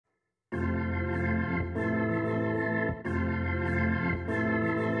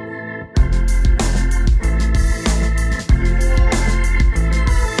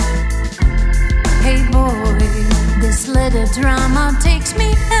little drama takes me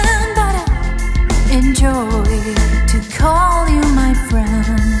in, but I enjoy to call you my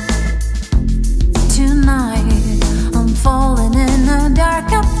friend. Tonight I'm falling in a dark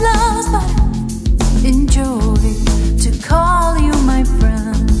applause, but I enjoy to call you my friend.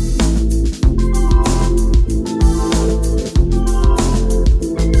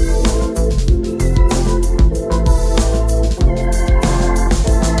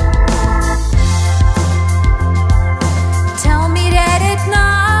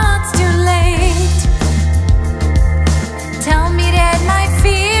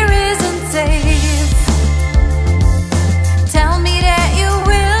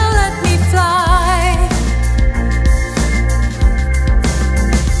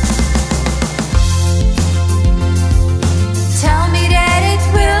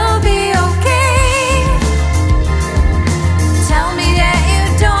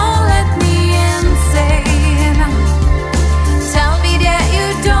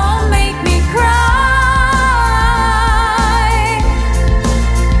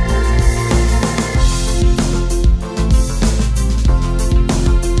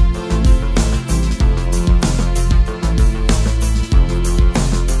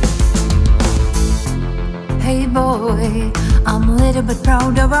 I'm a little bit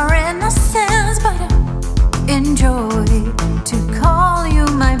proud of our innocence, but I enjoy to call you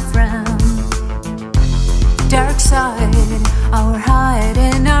my friend. Dark side, our hide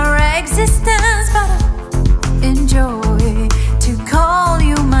in our existence, but I enjoy to call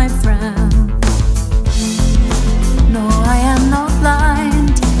you my friend. No, I am not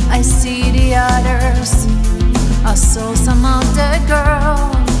blind, I see the others. I saw some other girl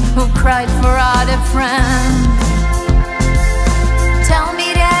who cried for other friends. Tell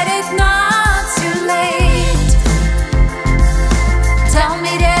me that it's not too late. Tell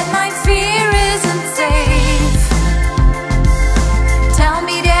me that my fear isn't safe. Tell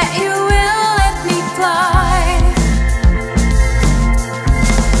me that you will let me fly.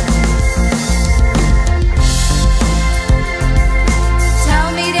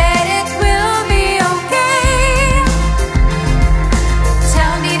 Tell me that it will be okay.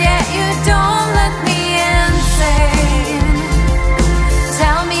 Tell me that you don't let me insane.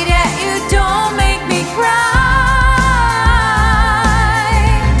 Tell me that you don't make me cry.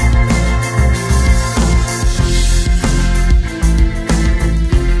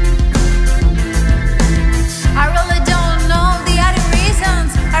 I really don't know the other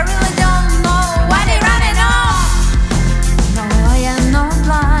reasons. I really don't know why they're running off. No, I am not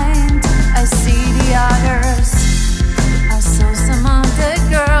blind, I see the others. I saw some other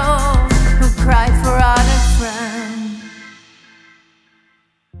girl who cried for other friends.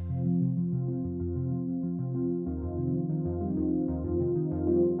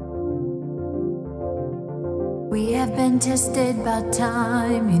 We have been tested by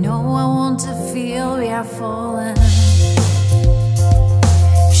time. You know I want to feel we are falling.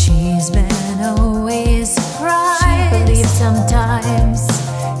 She's been always surprised. She believes sometimes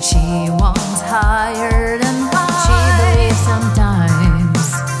she wants higher than high. She believes sometimes.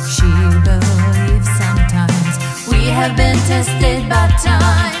 She believes sometimes. We have been tested by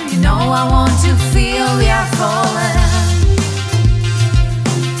time. You know I want to feel we are falling.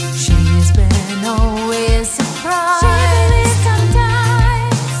 She's been always surprised. She believes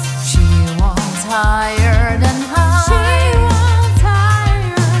sometimes. She wants higher than high. She wants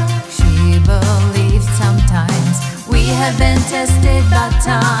higher. She believes sometimes. We have been tested by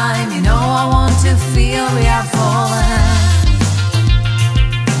time. You know I want to feel we are falling.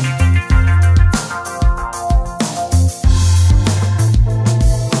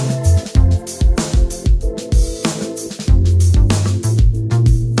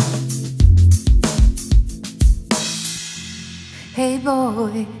 Hey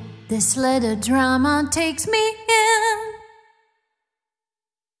boy, this little drama takes me